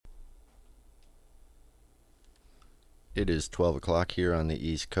It is 12 o'clock here on the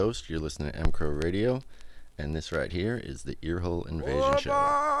East Coast. You're listening to mcrowradio, and this right here is the Earhole Invasion Show.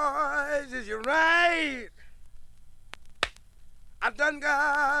 Boys, is you right? I done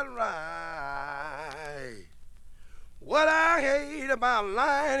got right. What I hate about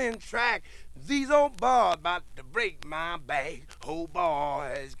line and track, these old boys about to break my back. Oh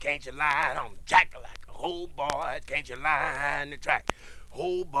boys, can't you line on jack like a oh boys, can't you line the track?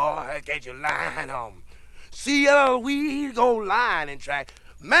 Oh boys, can't you line on? See we go line and track.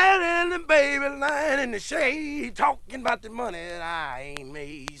 Man and the baby lying in the shade, talking about the money that I ain't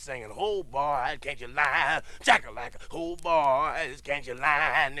made, singing, oh boy, can't you lie, jack like a oh boys, can't you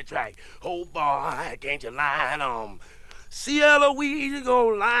line the track, oh boy, can't you line on. We go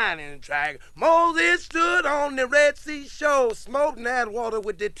line in the track. Moses stood on the Red Sea shore, smoking that water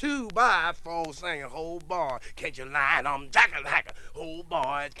with the 2x4, singing, oh boy, can't you line on, jack like a oh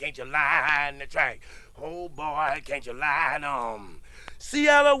boys, can't you line the track, oh boy, can't you line on.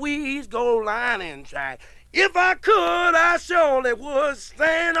 We go line and track. If I could, I surely would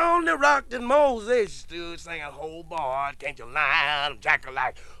stand on the rock that Moses stood, singing, oh boy, can't you line, jack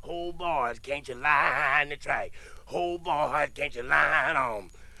like, oh boys, can't you line the track, oh boy, can't you line on.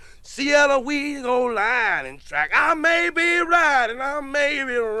 We go line and track. I may be right and I may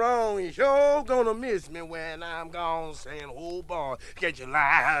be wrong. You sure gonna miss me when I'm gone, saying, oh boy, can't you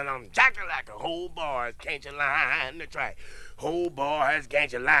line on, jack like a oh boys, can't you line the track. Oh boys,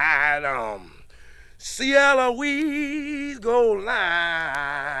 can't you line on? We go line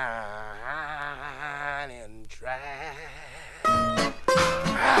and track.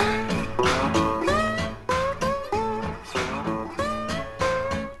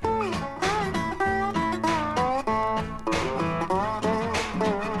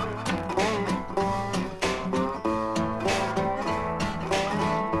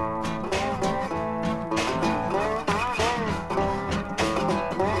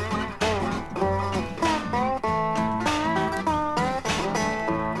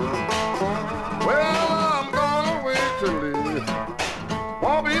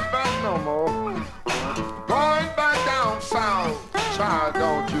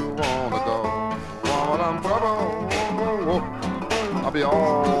 I'll be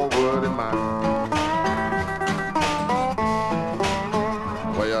all word in mind.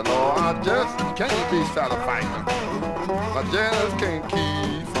 Well, you know, I just can't be satisfied. I just can't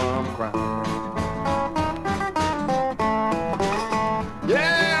keep from crying.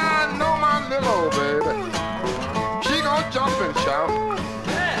 Yeah, I know my little old baby. She gon' jump and shout.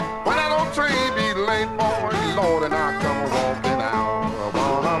 When that old train be late, boy, Lord, and I come walking out.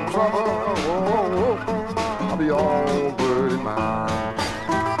 While I'm trouble, I'll be all word in mind.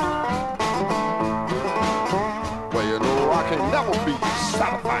 Never be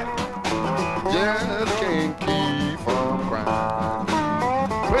satisfied. Just can't keep from crying.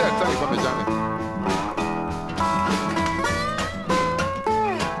 Play that thing for me, Johnny.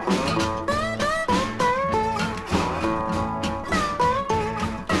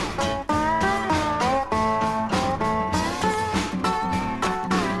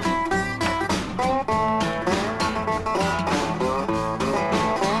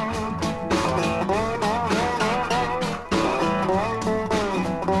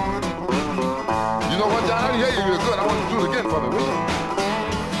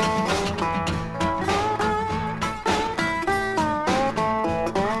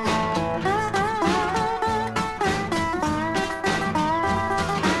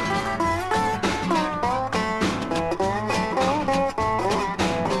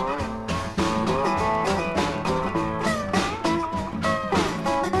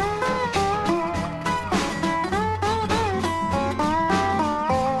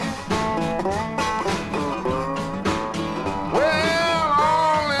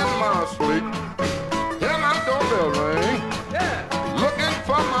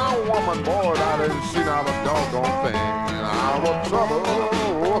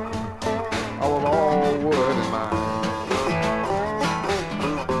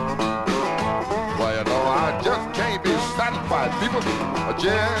 People, I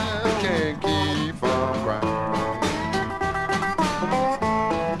just can't keep from crying.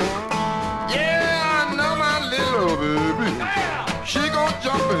 Yeah, I know my little baby. She gon'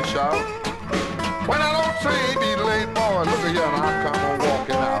 jump and shout. When that old train be late, boy, look at here and I come on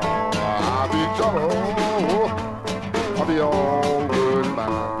walking out. I'll be trouble. I'll be all good in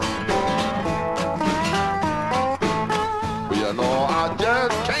mine. But you know, I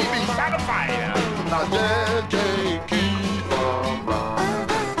just can't be satisfied. I just can't keep.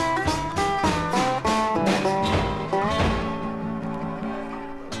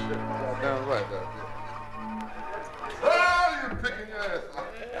 We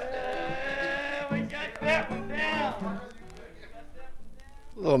got that one down.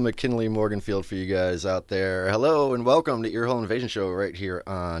 A little McKinley Morganfield for you guys out there. Hello and welcome to Earhole Invasion Show right here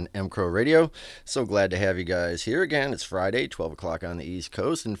on mcrowradio. So glad to have you guys here again. It's Friday, 12 o'clock on the East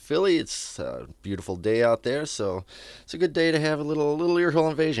Coast. In Philly, it's a beautiful day out there, so it's a good day to have a little Earhole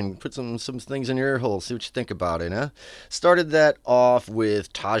Invasion. Put some things in your ear hole, see what you think about it, huh? Started that off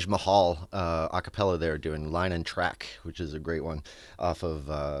with Taj Mahal a cappella there doing Line and Track, which is a great one off of,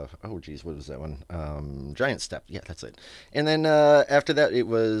 what was that one? Giant Step, yeah, that's it. And then after that,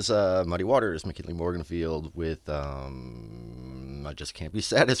 it was Muddy Waters, McKinley Morganfield with I Just Can't Be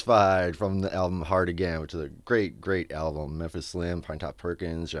Satisfied from the album Hard Again, which is a great album. Memphis Slim, Pine Top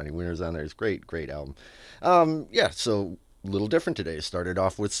Perkins, Johnny Winter's on there. It's a great album. So a little different today. Started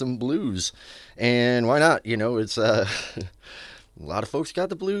off with some blues, and why not? You know, it's a lot of folks got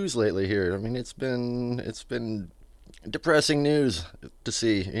the blues lately here. I mean, it's been depressing news to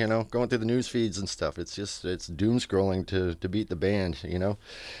see, you know, going through the news feeds and stuff. It's doom scrolling to beat the band, you know.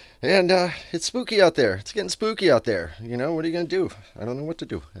 And it's spooky out there. It's getting spooky out there. You know, what are you going to do? I don't know what to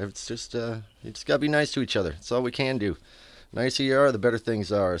do. It's just, you just got to be nice to each other. That's all we can do. The nicer you are, the better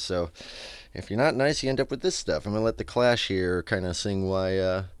things are. So if you're not nice, you end up with this stuff. I'm going to let the Clash here kind of sing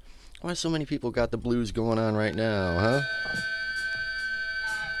why so many people got the blues going on right now, huh?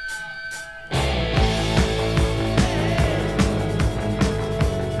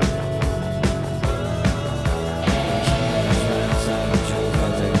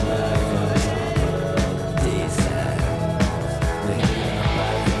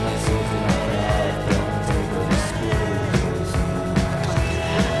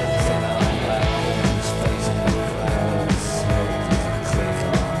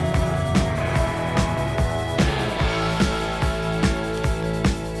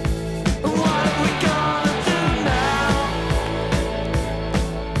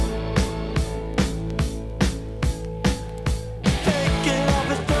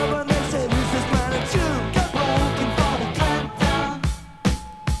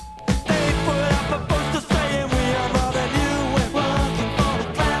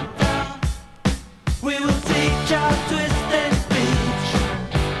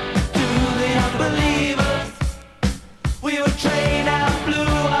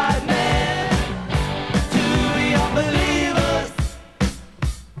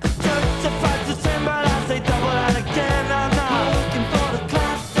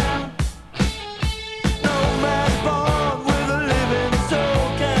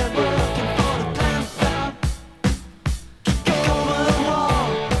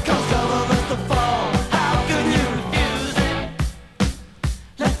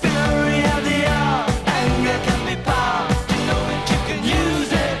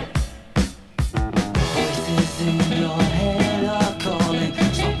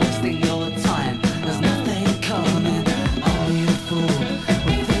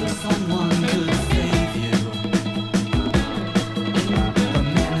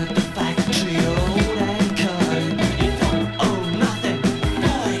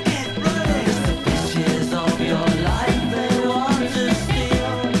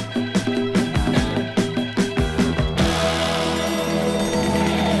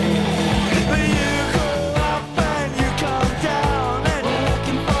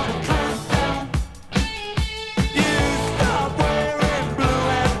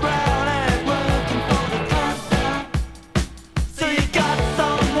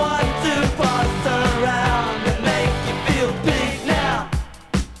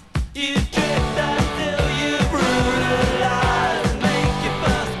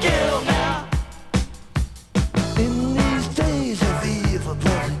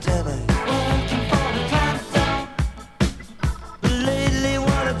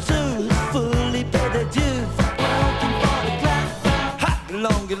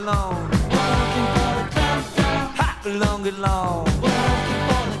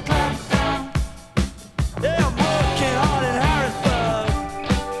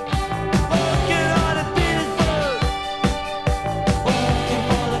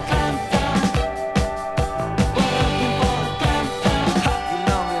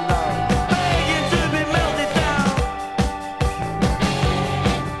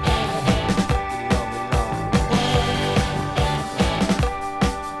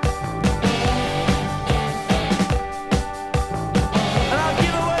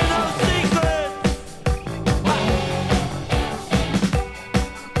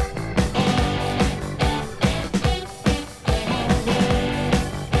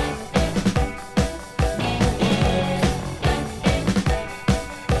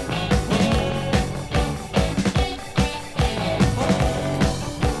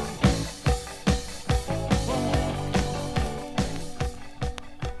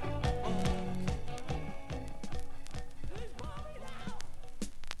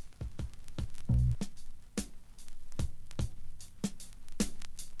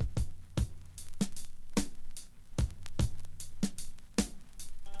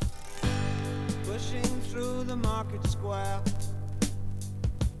 market square.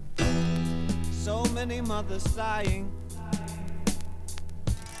 So many mothers sighing.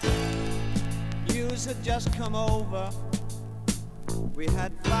 News had just come over. We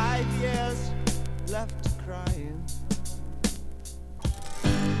had 5 years left crying.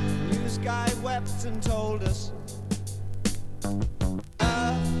 News guy wept and told us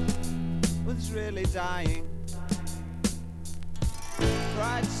Earth was really dying.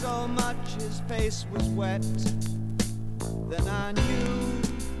 Cried so much his face was wet. Then I knew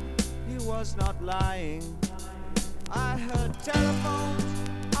he was not lying. I heard telephones,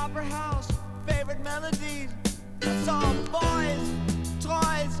 opera house, favorite melodies. I saw boys,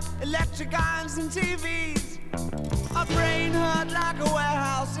 toys, electric irons and TVs. My brain hurt like a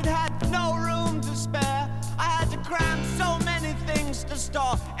warehouse, it had no room to spare. I had to cram so many things to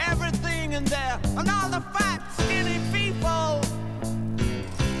store everything in there. And all the fat, skinny people,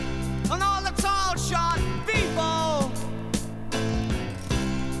 and all the tall, short people,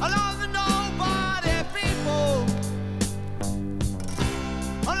 and all the nobody people,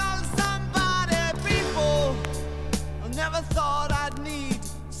 and all the somebody people. I never thought I'd need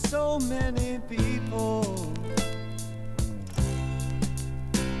so many people.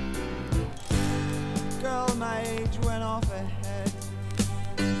 Girl my age went off ahead,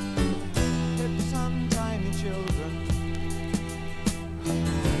 hit some tiny children.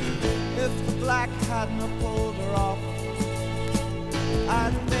 If the black hadn't have pulled her off, I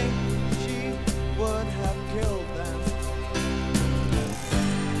think she would have killed them.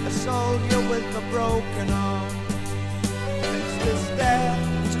 A soldier with a broken arm fixed the stair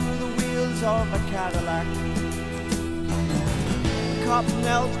to the wheels of a Cadillac. The cop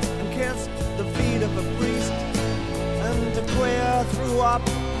knelt and kissed the feet of a priest, and a queer threw up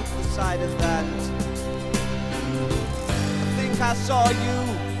the sight of that. I think I saw you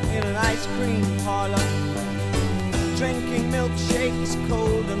in an ice cream parlor, drinking milkshakes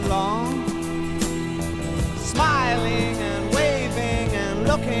cold and long, smiling and waving and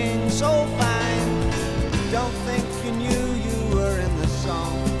looking so fine. Don't think you knew you were in the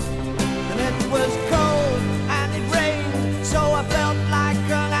song. And it was cold and it rained, so I felt like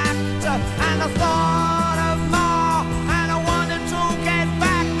an actor, and I thought of more, and I wanted to get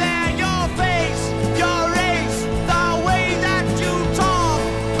back there. Your face, your race, the way that you talk,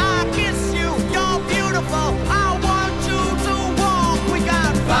 I kiss you, you're beautiful, I want you to walk. We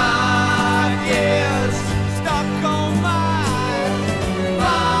got 5 years stuck on my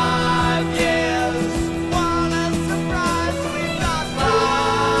 5 years. What a surprise, we got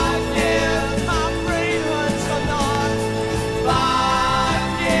 5 years. My brain hurts a lot.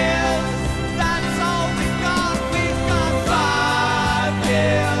 5 years, that's all we got. We got 5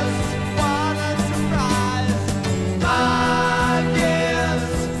 years. What a surprise. 5 years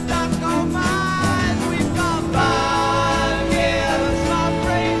stuck on mine. We've got 5 years. My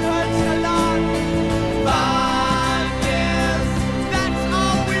brain hurts a lot. 5 years, that's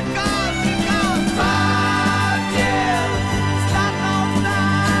all we've got. We got 5 years stuck on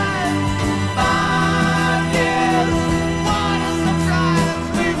mine. 5 years. What a surprise.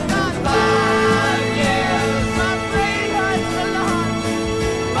 We've got 5 years. My brain hurts a lot.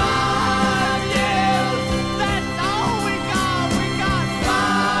 5 years. That's all we got. We got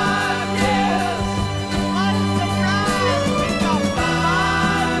 5 years. What a surprise. We got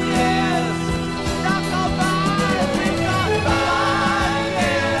 5 years. Stuck on mine. We got 5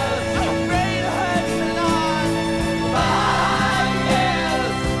 years. My brain hurts a lot. 5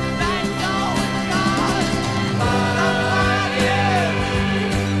 years. That's all we got. 5 years. 5 years.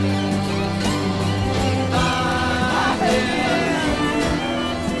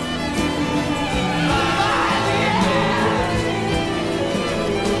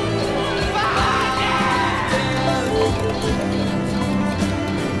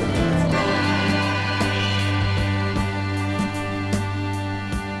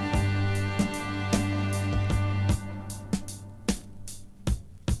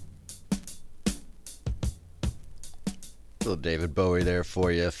 Little David Bowie there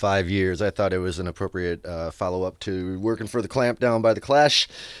for you. 5 years. I thought it was an appropriate follow-up to Working for the Clampdown by The Clash.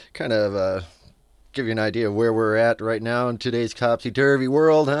 Kind of give you an idea of where we're at right now in today's topsy-turvy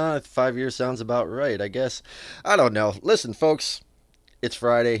world, huh? 5 years sounds about right, I guess. I don't know. Listen, folks, it's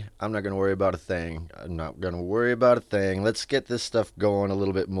Friday. I'm not going to worry about a thing. I'm not going to worry about a thing. Let's get this stuff going a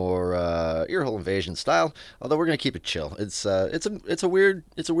little bit more Earhole Invasion style, although we're going to keep it chill. It's a weird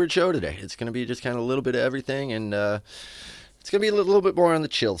show today. It's going to be just kind of a little bit of everything, and it's going to be a little bit more on the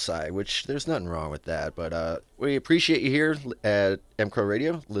chill side, which there's nothing wrong with that. But We appreciate you here at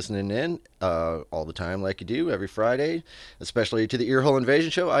mcrowradio, listening in all the time like you do every Friday, especially to the Earhole Invasion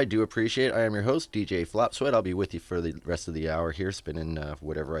show. I do appreciate it. I am your host, DJ Flop Sweat. I'll be with you for the rest of the hour here, spinning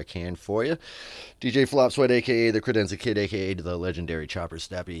whatever I can for you. DJ Flop Sweat, a.k.a. the Credenza Kid, a.k.a. the legendary Chopper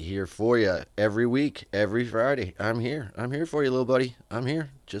Stappy, here for you every week, every Friday. I'm here. I'm here for you, little buddy. I'm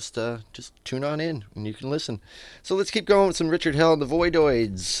here. Just tune on in and you can listen. So let's keep going with some Richard Hell and the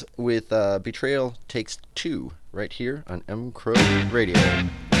Voidoids with Betrayal Takes Two right here on mcrowradio.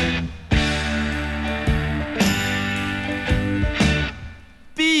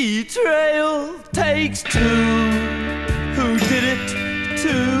 Betrayal takes two. Who did it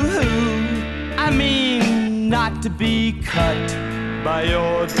to who? I mean, not to be cut by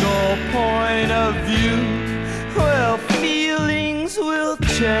your dull point of view. Well, feelings will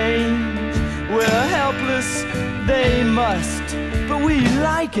change. We're helpless, they must, but we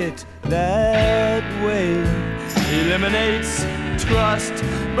like it that way. Eliminates trust,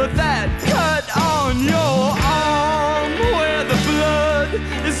 but that cut on your arm where the blood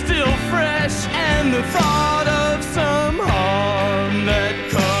is still fresh and the thought of some harm that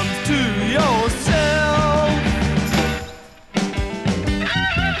comes to yourself.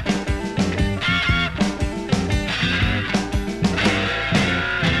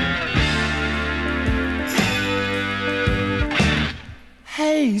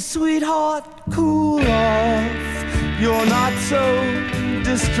 Hey, sweetheart, cool off. You're not so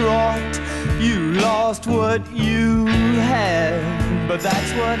distraught. You lost what you had, but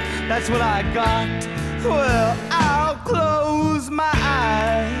that's what I got. Well, I'll close my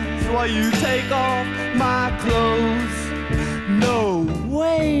eyes while you take off my clothes. No,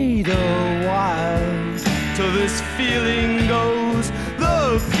 wait a while till this feeling goes.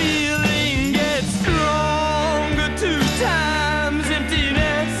 The feeling gets stronger 2 times.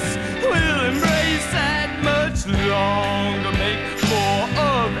 Emptiness will embrace that much longer, make more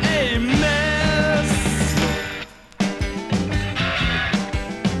of a mess.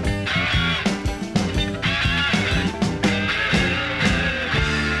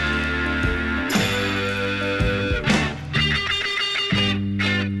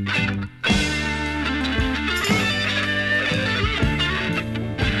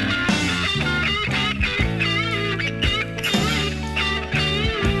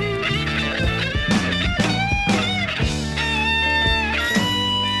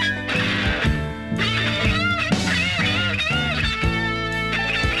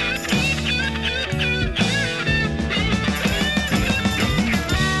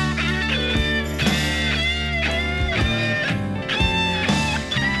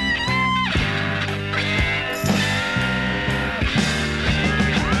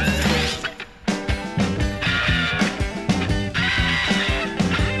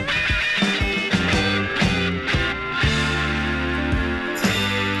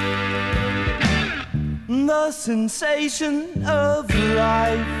 The sensation of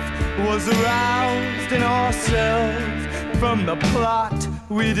life was aroused in ourselves. From the plot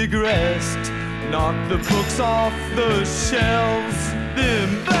we digressed, knocked the books off the shelves,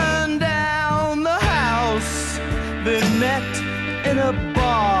 then burned down the house, then met in a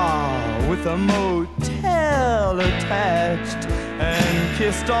bar with a motel attached, and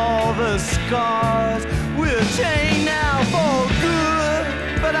kissed all the scars. We're chained now for good,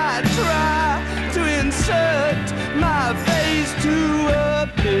 but I try to insert my face to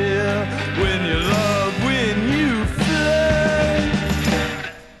appear when you love, when you flirt.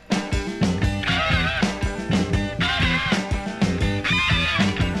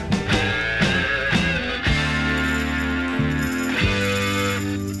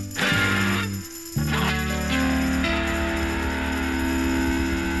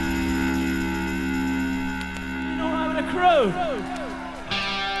 You know, I'm in a crow.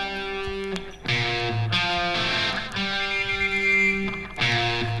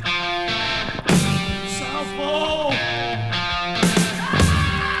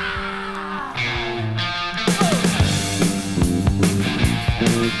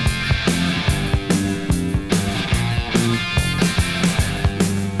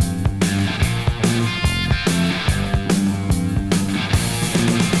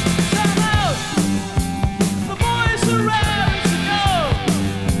 The boys around to go.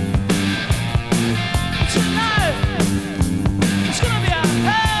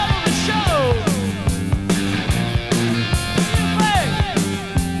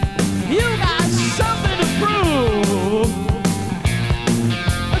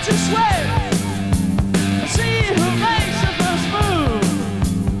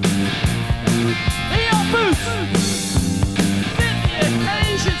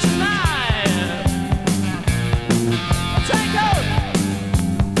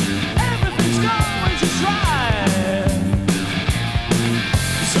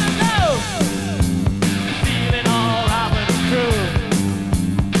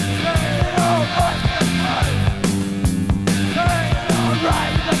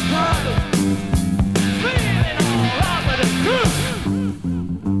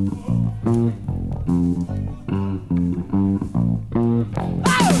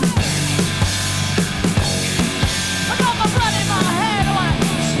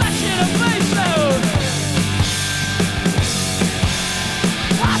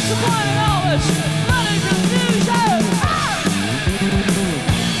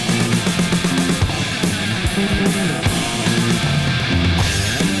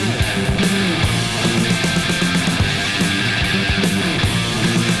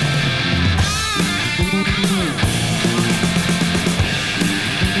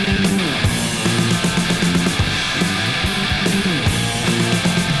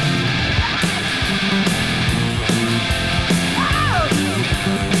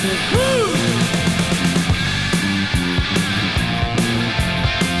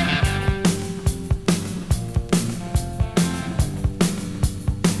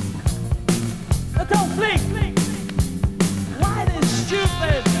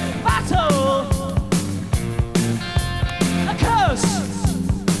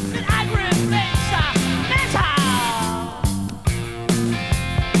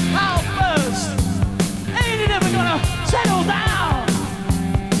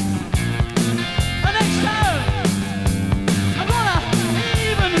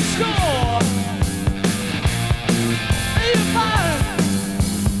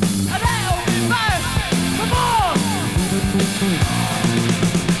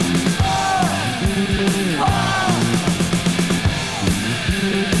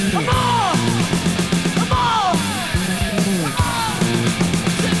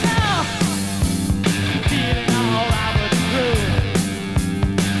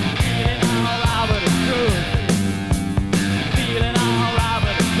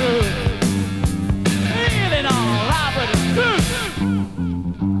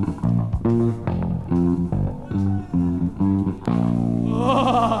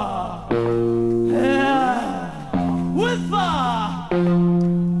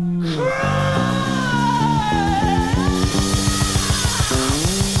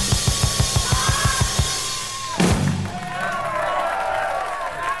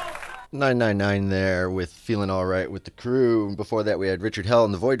 999 there with Feeling Alright with the Crew. Before that, we had Richard Hell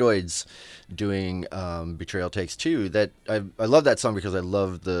and the Voidoids doing Betrayal Takes Two. That I love that song because I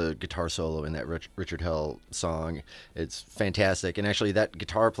love the guitar solo in that Richard Hell song. It's fantastic. And actually, that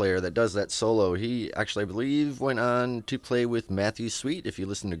guitar player that does that solo, he actually, I believe, went on to play with Matthew Sweet. If you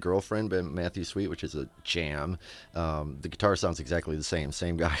listen to Girlfriend by Matthew Sweet, which is a jam, the guitar sounds exactly the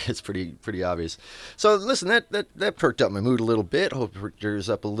same guy. It's pretty obvious. So listen, that perked up my mood a little bit. Hope it yours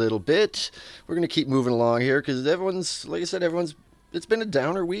up a little bit. We're gonna keep moving along here because everyone's, like I said, it's been a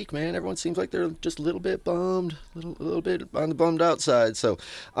downer week, man. Everyone seems like they're just a little bit bummed, a little bit on the bummed out side. So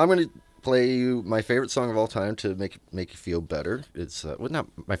I'm gonna play you my favorite song of all time to make you feel better. It's not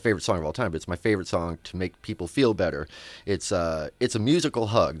my favorite song of all time, but it's my favorite song to make people feel better. It's a musical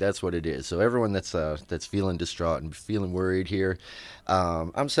hug. That's what it is. So everyone that's feeling distraught and feeling worried here,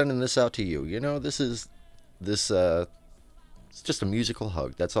 I'm sending this out to you. You know, this it's just a musical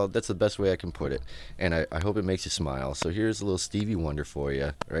hug. That's all. That's the best way I can put it. And I hope it makes you smile. So here's a little Stevie Wonder for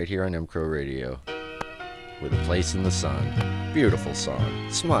you right here on mcrowradio with A Place in the Sun. Beautiful song.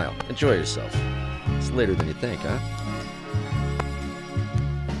 Smile. Enjoy yourself. It's later than you think, huh?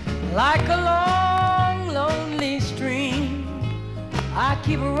 Like a long, lonely stream, I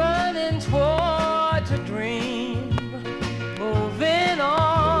keep running towards a dream, moving on,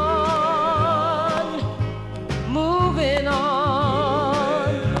 moving on.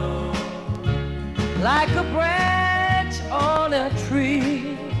 Like a branch on a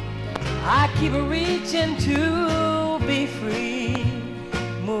tree, I keep reaching to be free,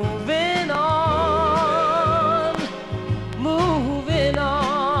 moving on, moving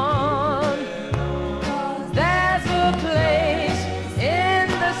on. There's a place in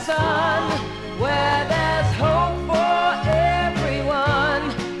the sun where there's hope for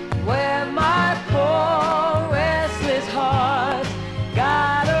everyone, where my poor restless heart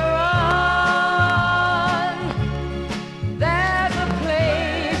gotta run. There's a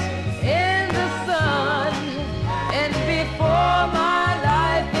place in the sun, and before my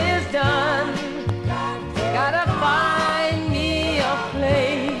life is done, gotta find me a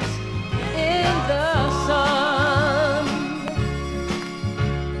place in the sun.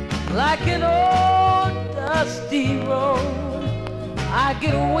 Like an old dusty road, I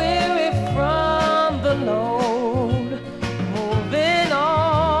get weary from the load, moving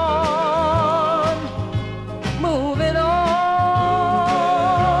on, moving on.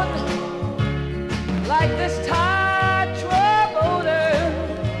 Like this tired troubadour,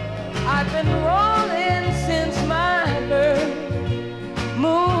 I've been rolling since my birth,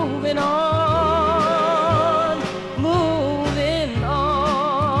 moving on, moving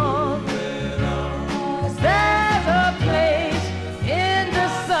on. 'Cause there's a place in the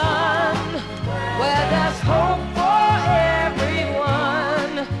sun where there's hope for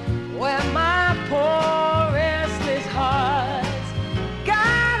everyone, where my poor restless heart's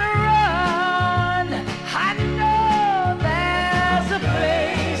gotta run. I know there's a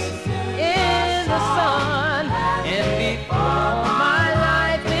place in the sun, and before my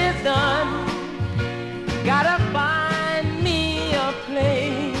life is done, gotta find me a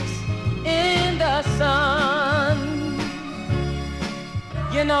place in the sun.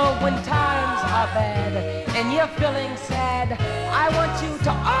 You know, when times are bad and you're feeling sad, I want you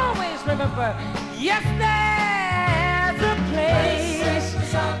to always remember, yes, there's a place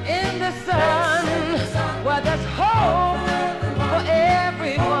in the sun where there's hope for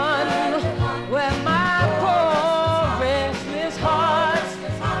everyone, where my poor restless heart's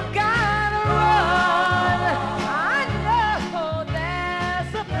gotta run. I know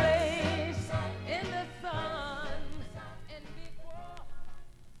there's a place in the sun, and before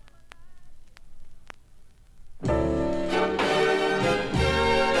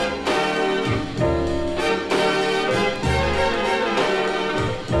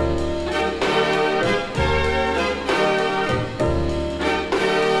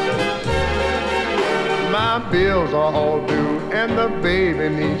My bills are all due, and the baby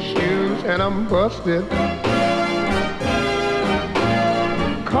needs shoes, and I'm busted.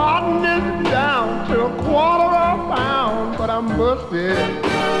 Cotton is down to a quarter of a pound, but I'm busted.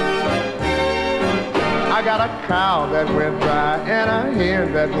 I got a cow that went dry and a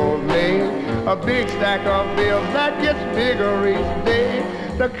hen that won't lay, a big stack of bills that gets bigger each day.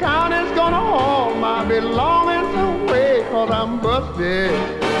 The county's gonna haul my belongings away, 'cause I'm busted.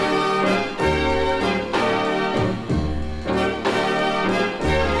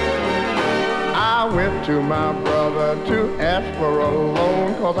 I went to my brother to ask for a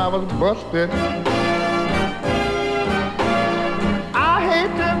loan, 'cause I was busted. I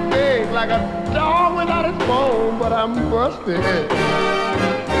hate to beg like a dog without his bone, but I'm busted.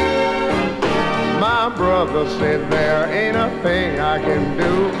 my brother said there ain't a thing I can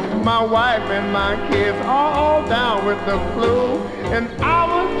do. My wife and my kids are all down with the flu. And I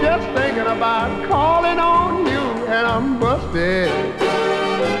was just thinking about calling on you, and I'm busted.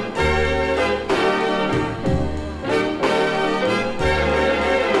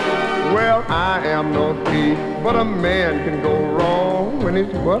 Well, I am no thief, but a man can go wrong when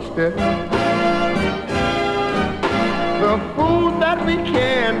he's busted. The food that we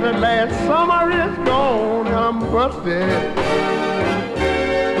canned last summer is gone, and I'm busted.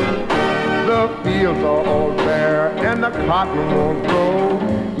 The fields are all bare, and the cotton won't grow.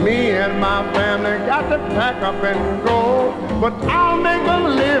 Me and my family got to pack up and go. But I'll make a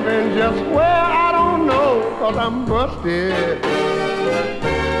living just where I don't know, 'cause I'm busted.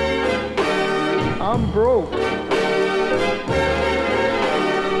 I'm broke.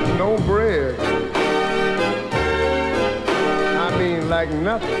 No bread. I mean, like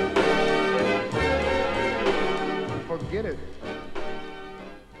nothing. Forget it.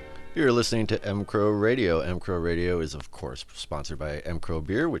 You're listening to mcrowradio. mcrowradio is, of course, sponsored by mcrow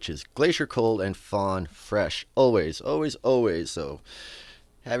beer, which is glacier cold and fawn fresh. Always, always, always. So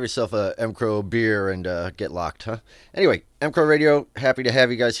have yourself a mcrow beer and get locked, huh? Anyway, mcrow radio, happy to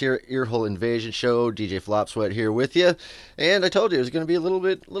have you guys here. Earhole Invasion show. DJ Flop Sweat here with you. And I told you it was going to be a little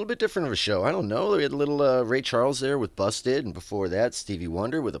bit different of a show. I don't know. We had a little Ray Charles there with Busted, and before that, Stevie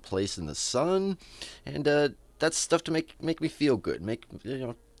Wonder with A Place in the Sun. And that's stuff to make me feel good.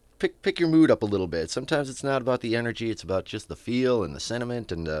 Pick your mood up a little bit. Sometimes it's not about the energy, it's about just the feel and the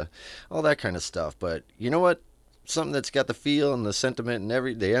sentiment and all that kind of stuff. But you know what? Something that's got the feel and the sentiment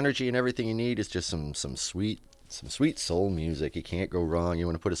and the energy and everything you need is just some sweet soul music. You can't go wrong. You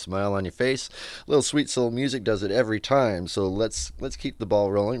want to put a smile on your face? A little sweet soul music does it every time. So let's keep the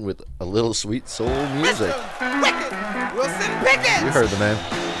ball rolling with a little sweet soul music. Wilson Pickens. You heard the man.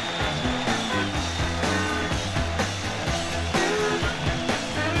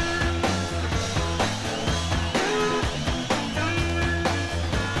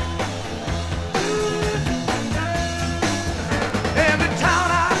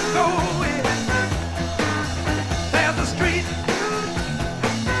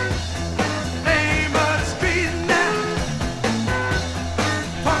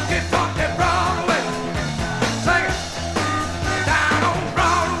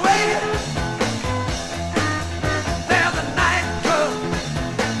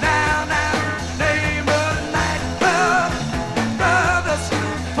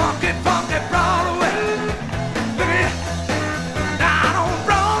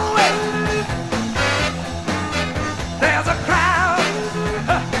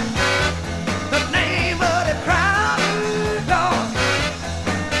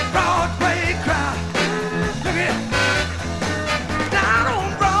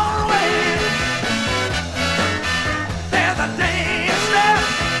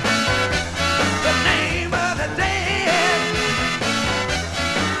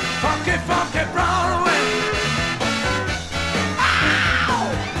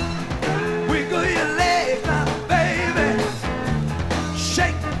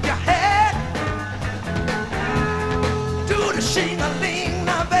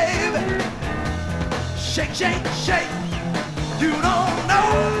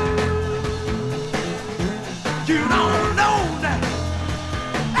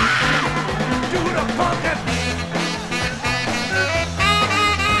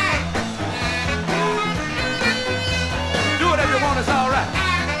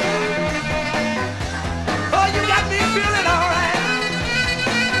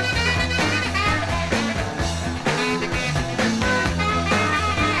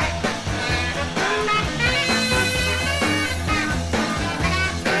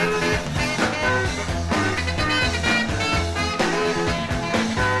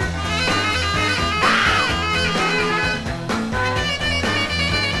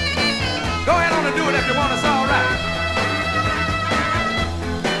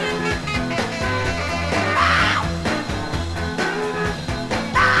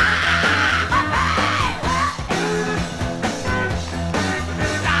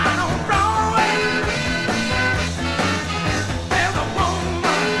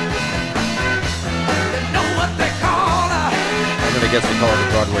 Gets to call it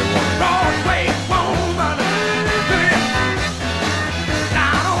the Broadway woman. Broadway woman,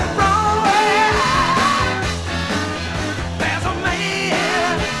 down on Broadway, there's a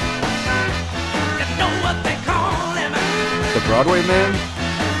man, you know what they call him? The Broadway man?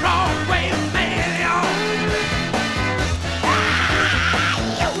 Broadway man, y'all.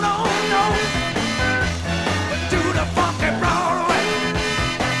 You don't know, but do the funky Broadway.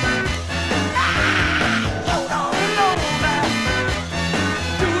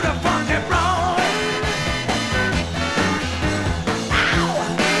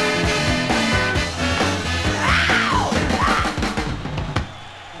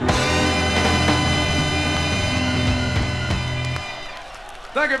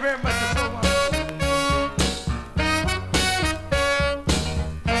 Thank you very much so much.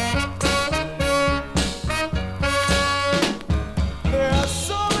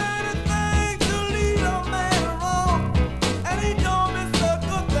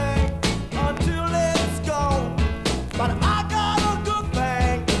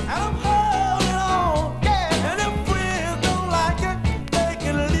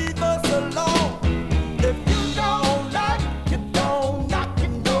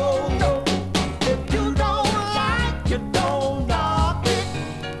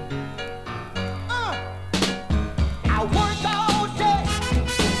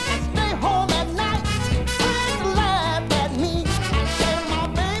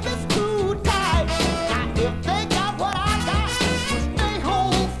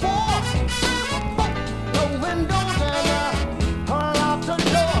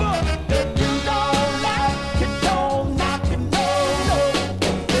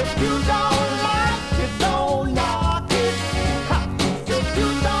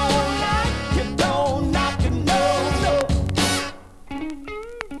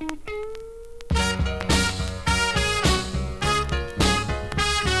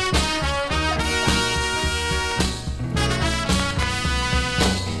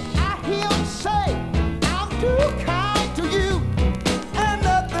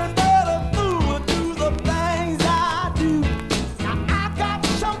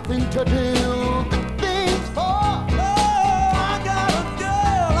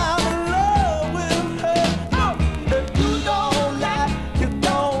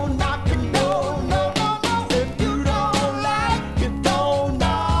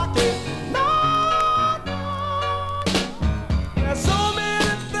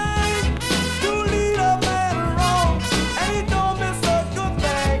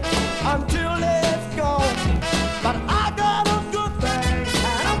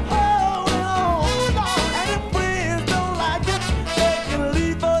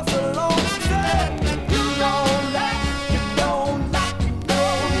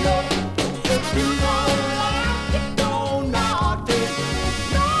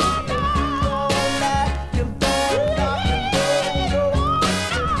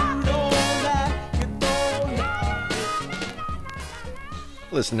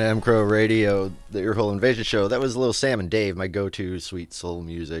 Listen to mcrowradio, the Earhole Invasion show. That was a little Sam and Dave, my go-to sweet soul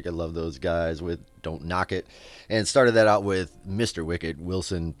music. I love those guys with Don't Knock It. And started that out with Mr. Wicked,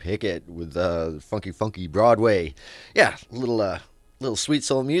 Wilson Pickett, with Funky Broadway. Yeah, little sweet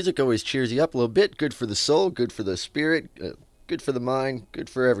soul music always cheers you up a little bit. Good for the soul, good for the spirit, good for the mind, good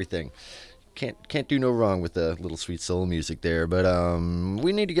for everything. Can't do no wrong with the little sweet soul music there, but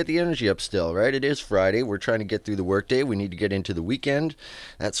we need to get the energy up still, right? It is Friday. We're trying to get through the workday. We need to get into the weekend.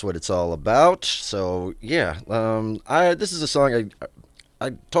 That's what it's all about. So yeah, this is a song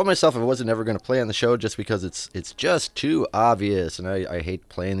I told myself I wasn't ever going to play on the show just because it's just too obvious, and I hate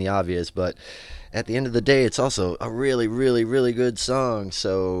playing the obvious, but at the end of the day, it's also a really, really, really good song.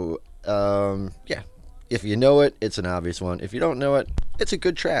 So yeah. If you know it, it's an obvious one. If you don't know it, it's a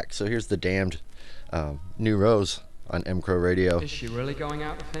good track. So here's The Damned, New Rose on mcrowradio. Is she really going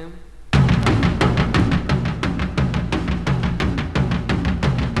out with him?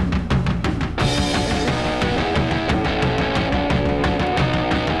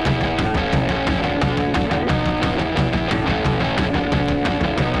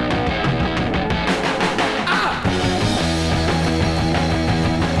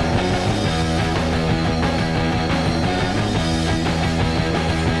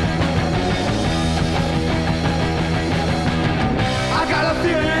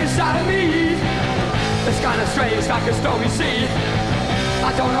 Like a stormy sea.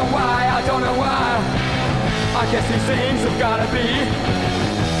 I don't know why. I guess these things have gotta be.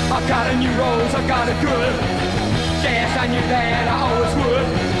 I've got a new rose, I've got a good. Yes, I knew that I always would.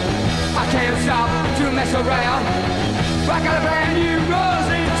 I can't stop to mess around. I got a brand new rose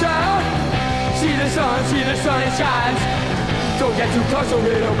in town. See the sun, it shines. Don't get too close or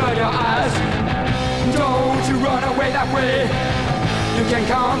it'll burn your eyes. Don't you run away that way. You can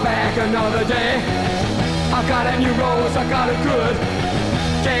come back another day. I got a new rose, I got it good.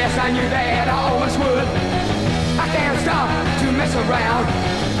 Yes, I knew that I always would. I can't stop to mess around.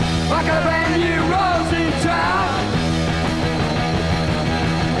 I got a brand new rose in town.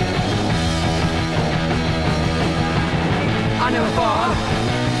 I never thought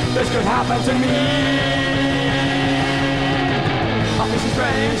this could happen to me. I feel so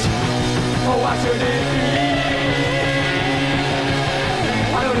strange. Oh, why should it be?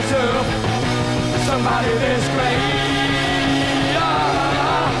 I don't deserve somebody this great.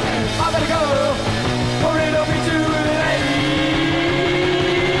 I better go, or it'll be too late.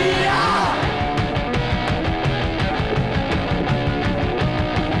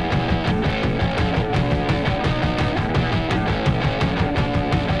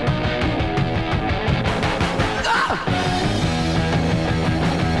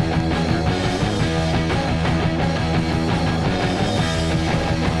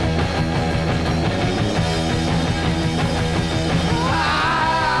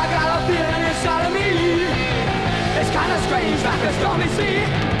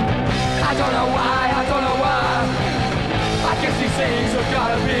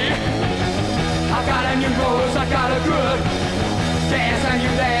 lot of good. Gas I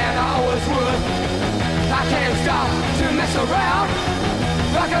knew that I always would. I can't stop to mess around.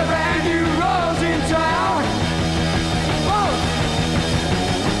 Like a brand new rose in town. Whoa.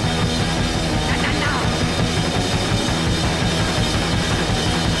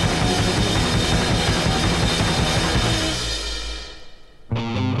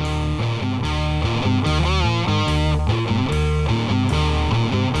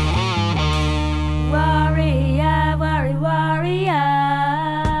 Warrior, warrior, warrior.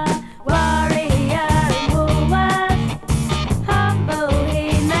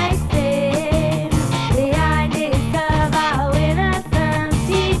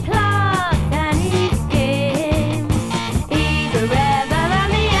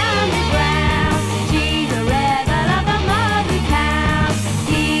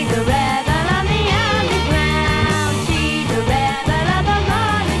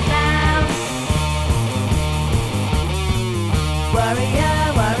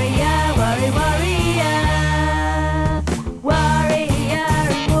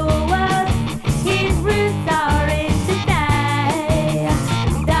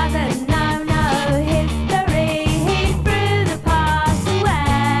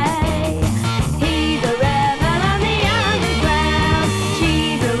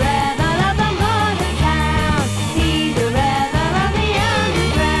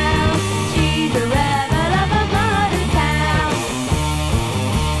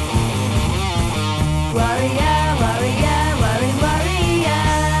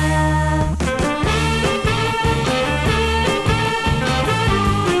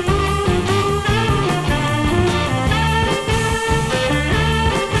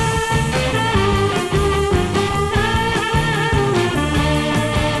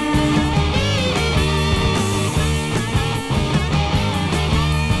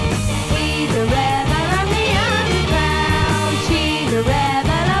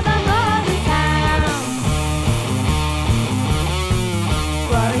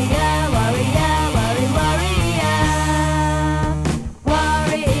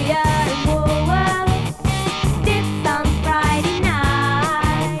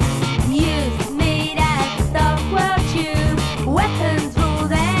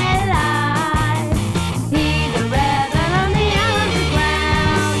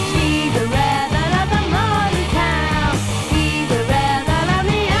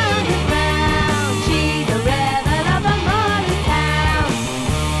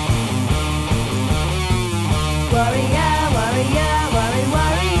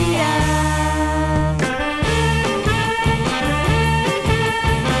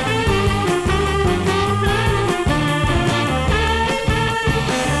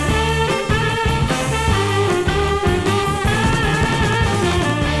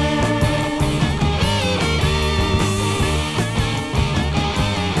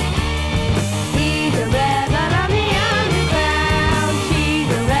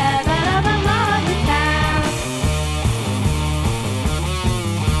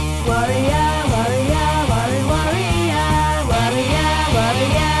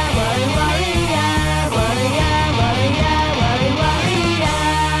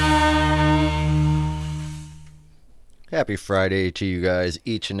 Happy Friday to you guys,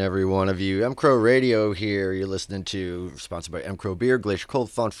 each and every one of you. mcrowradio here. You're listening to, sponsored by mcrow Beer, Glacier Cold,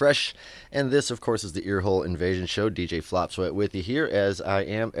 Fawn Fresh. And this, of course, is the Earhole Invasion Show. DJ Flop Sweat with you here, as I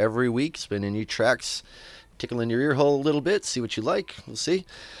am every week, spinning you tracks, tickling your ear hole a little bit, see what you like. We'll see.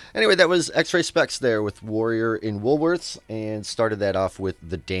 Anyway, that was X-Ray Specs there with Warrior in Woolworths, and started that off with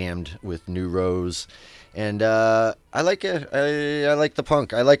The Damned with New Rose. And I like it. I like the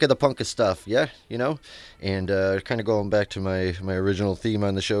punk. I like the punkest stuff. Yeah, you know. And kind of going back to my original theme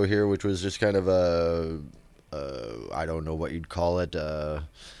on the show here, which was just kind of I don't know what you'd call it, a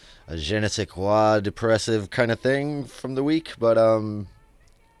je ne sais quoi depressive kind of thing from the week. But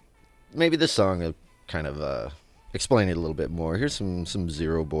maybe this song will kind of explain it a little bit more. Here's some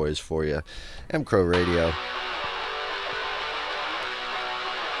Zero Boys for you. mcrowradio.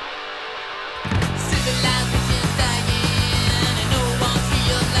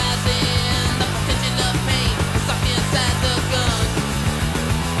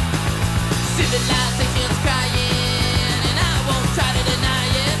 Civilization's crying, and I won't try to deny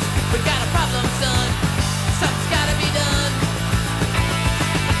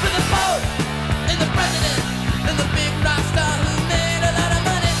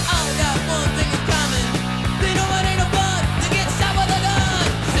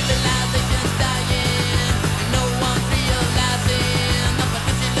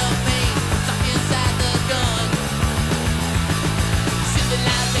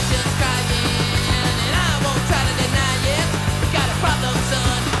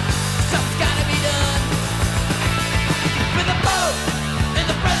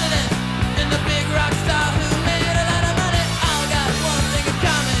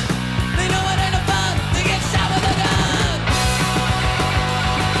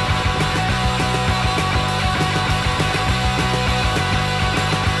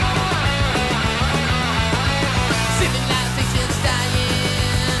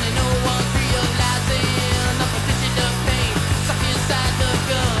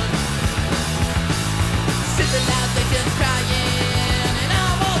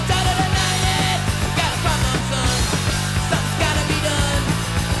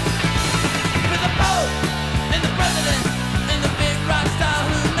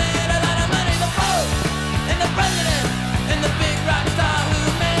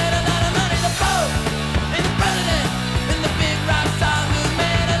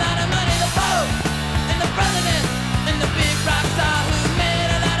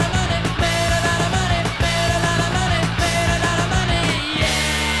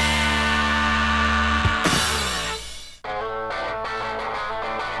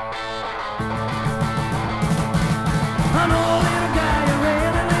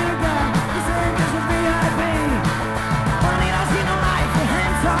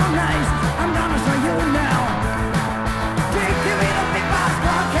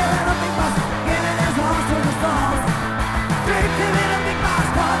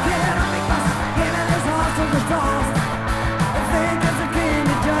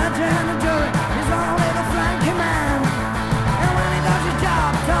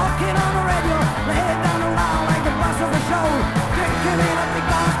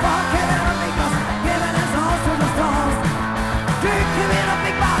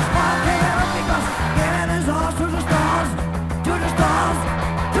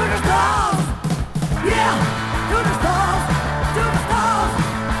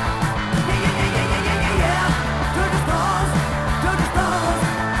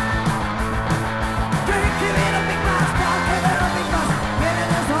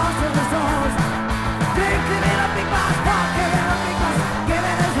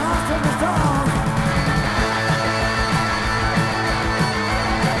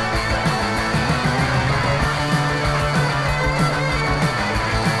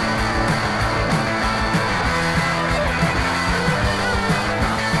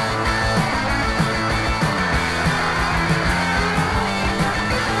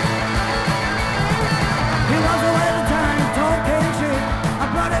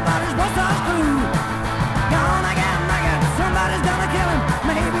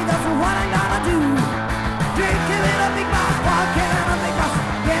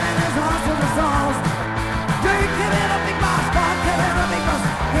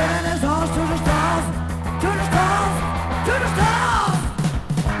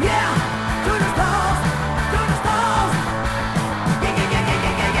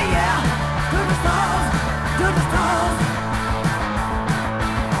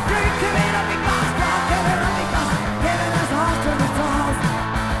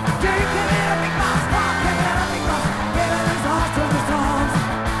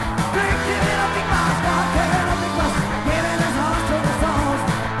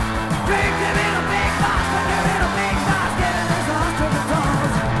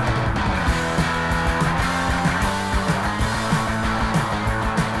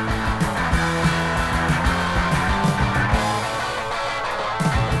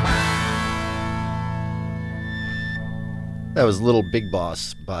That was Little Big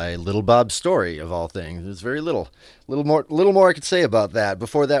Boss by Little Bob Story, of all things. There's very little more I could say about that.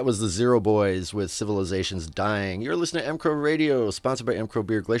 Before that was the Zero Boys with Civilization's Dying. You're listening to mcrow Radio, sponsored by mcrow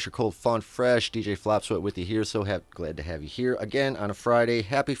Beer, Glacier Cold, Fawn Fresh. DJ Flopsweat with you here. So glad to have you here again on a Friday.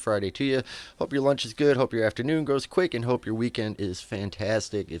 Happy Friday to you. Hope your lunch is good. Hope your afternoon goes quick, and hope your weekend is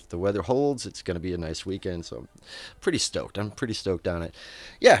fantastic. If the weather holds, it's going to be a nice weekend. So I'm pretty stoked. I'm pretty stoked on it.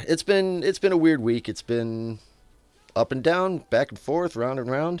 Yeah, it's been a weird week. It's been up and down, back and forth, round and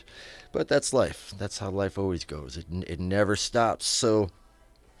round, but that's life. That's how life always goes. It never stops. So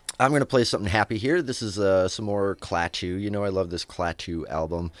I'm going to play something happy here. This is some more Klaatu. You know I love this Klaatu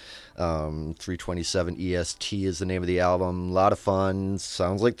album. 327 EST is the name of the album. A lot of fun.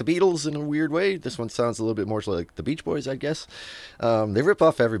 Sounds like the Beatles in a weird way. This one sounds a little bit more like the Beach Boys, I guess. They rip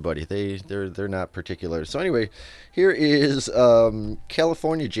off everybody. They're not particular. So anyway, here is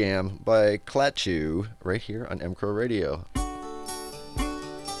California Jam by Klaatu right here on mcrow Radio.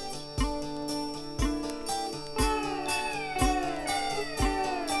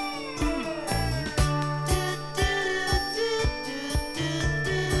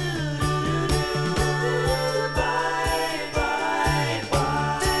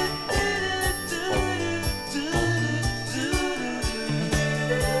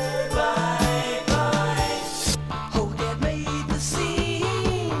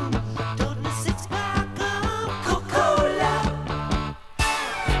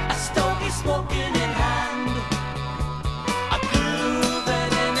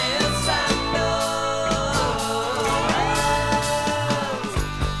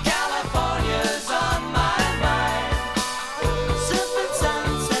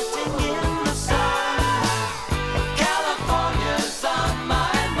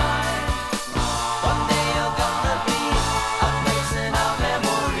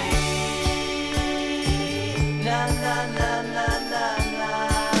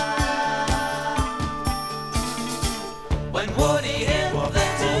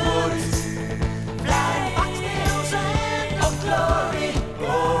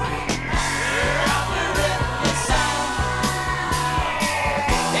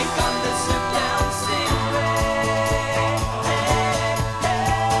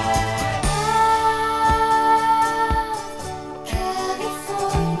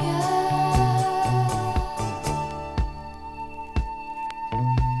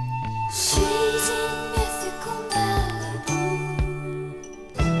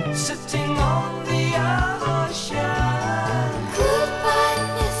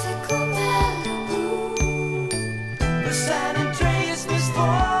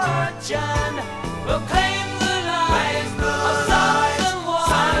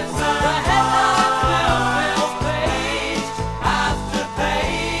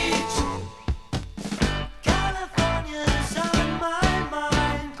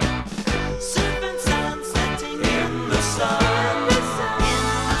 Sun, in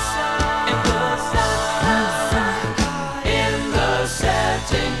the sun.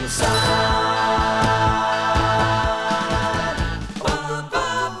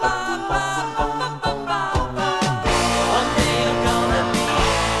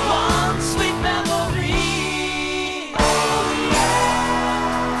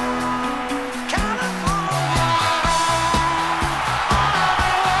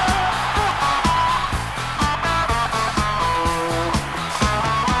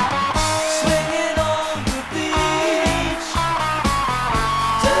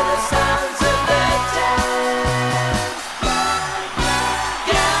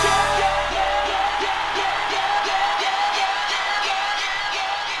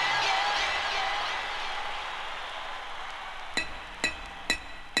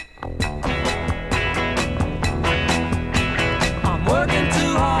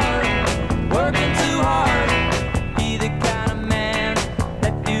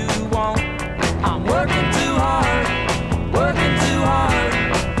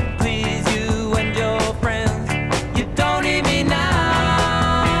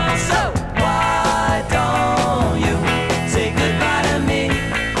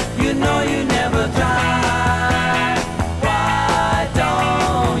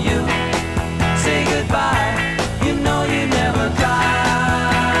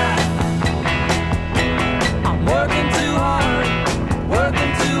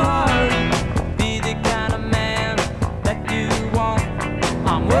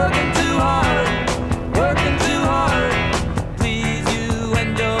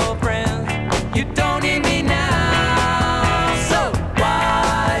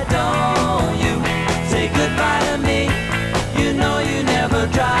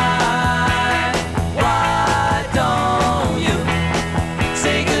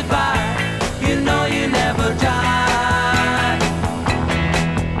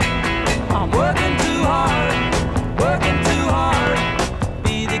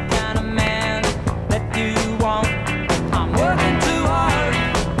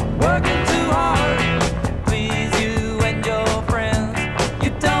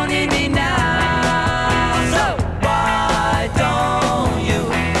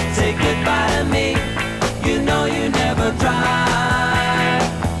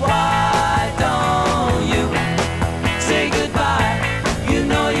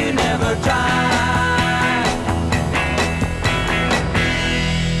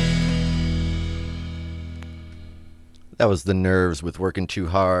 That was The Nerves with Working Too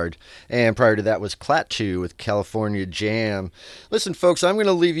Hard. And prior to that was Klaatu with California Jam. Listen, folks, I'm going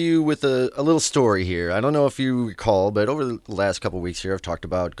to leave you with a little story here. I don't know if you recall, but over the last couple of weeks here, I've talked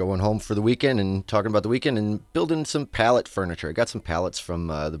about going home for the weekend and talking about the weekend and building some pallet furniture. I got some pallets from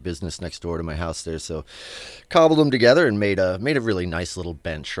the business next door to my house there, so cobbled them together and made a really nice little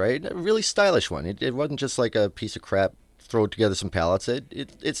bench, right? A really stylish one. It wasn't just like a piece of crap. Throw together some pallets.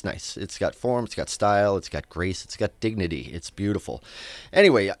 It's nice. It's got form, it's got style, it's got grace, it's got dignity. It's beautiful.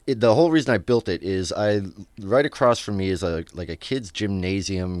 Anyway, the whole reason I built it is right across from me is a kids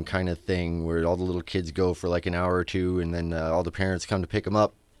gymnasium kind of thing where all the little kids go for like an hour or two, and then all the parents come to pick them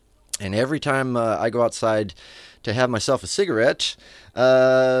up. And every time I go outside to have myself a cigarette,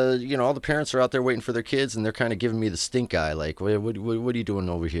 all the parents are out there waiting for their kids, and they're kind of giving me the stink eye, like, what are you doing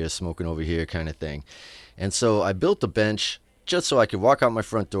over here, smoking over here kind of thing. And so I built a bench just so I could walk out my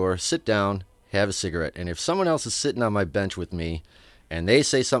front door, sit down, have a cigarette. And if someone else is sitting on my bench with me and they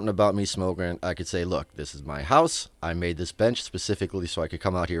say something about me smoking, I could say, look, this is my house. I made this bench specifically so I could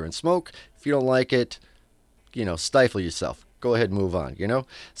come out here and smoke. If you don't like it, stifle yourself. Go ahead and move on,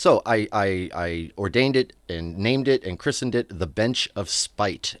 So I ordained it and named it and christened it the Bench of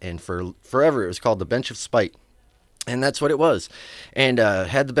Spite. And for forever it was called the Bench of Spite. And that's what it was. And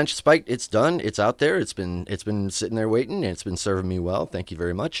had the Bench of Spite. It's done. It's out there. It's been sitting there waiting, and it's been serving me well. Thank you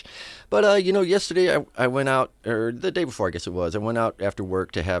very much. But, yesterday I went out, or the day before I guess it was, I went out after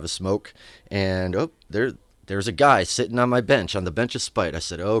work to have a smoke. And, there's a guy sitting on my bench, on the Bench of Spite. I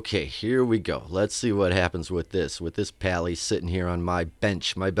said, okay, here we go. Let's see what happens with this pally sitting here on my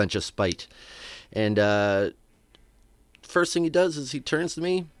bench of spite. And first thing he does is he turns to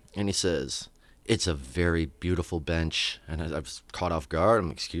me and he says, it's a very beautiful bench. And I was caught off guard. I'm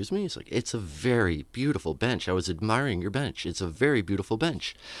like, excuse me? He's like, it's a very beautiful bench. I was admiring your bench. It's a very beautiful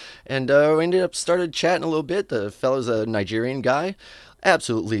bench. And we ended up started chatting a little bit. The fellow's a Nigerian guy.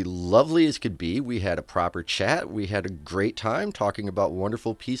 Absolutely lovely as could be. We had a proper chat. We had a great time talking about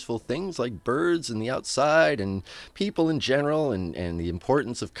wonderful, peaceful things like birds and the outside and people in general and the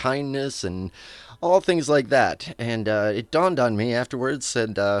importance of kindness and all things like that. And it dawned on me afterwards,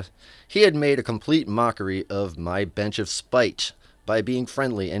 and he had made a complete mockery of my Bench of Spite by being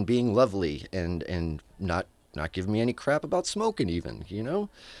friendly and being lovely and not giving me any crap about smoking even,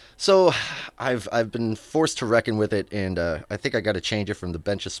 So I've been forced to reckon with it, and I think I got to change it from the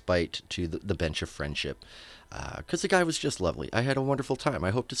Bench of Spite to the Bench of Friendship. Because the guy was just lovely. I had a wonderful time. I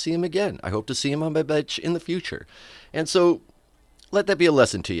hope to see him again. I hope to see him on my bench in the future. And so let that be a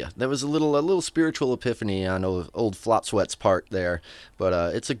lesson to you. That was a little spiritual epiphany on old Flop Sweat's part there.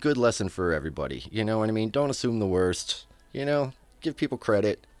 But it's a good lesson for everybody. You know what I mean? Don't assume the worst. Give people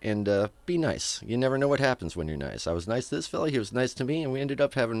credit and be nice. You never know what happens when you're nice. I was nice to this fella. He was nice to me. And we ended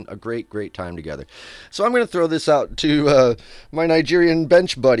up having a great, great time together. So I'm going to throw this out to my Nigerian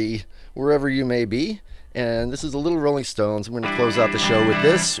bench buddy, wherever you may be. And this is the Little Rolling Stones. I'm going to close out the show with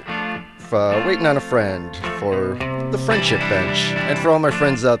this. Waiting on a Friend for the Friendship Bench. And for all my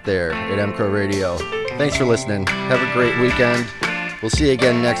friends out there at mcrowradio, thanks for listening. Have a great weekend. We'll see you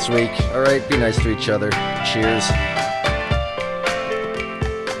again next week. All right, be nice to each other. Cheers.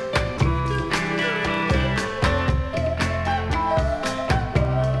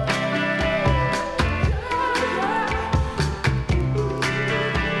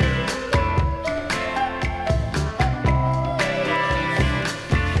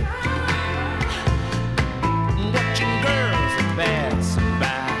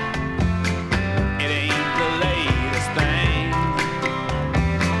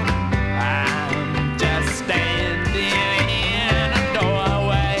 Standing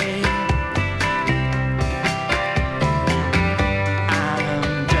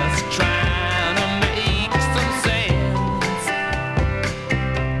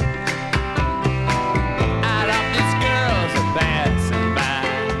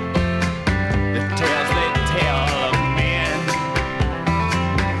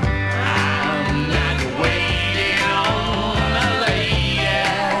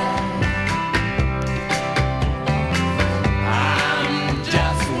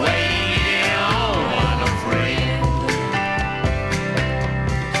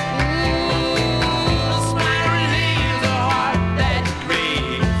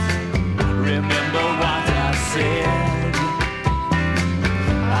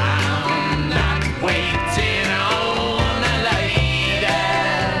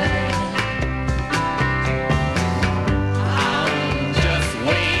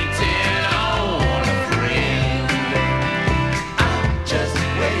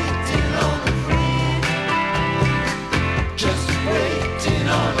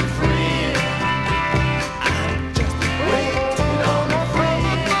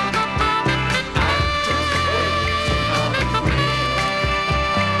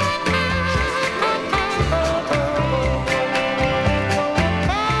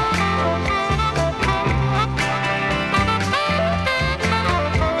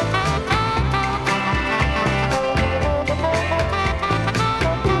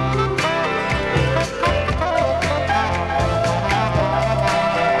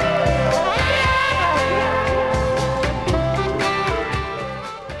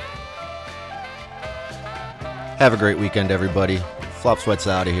Have a great weekend, everybody. Flop Sweat's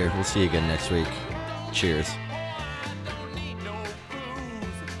out of here. We'll see you again next week. Cheers.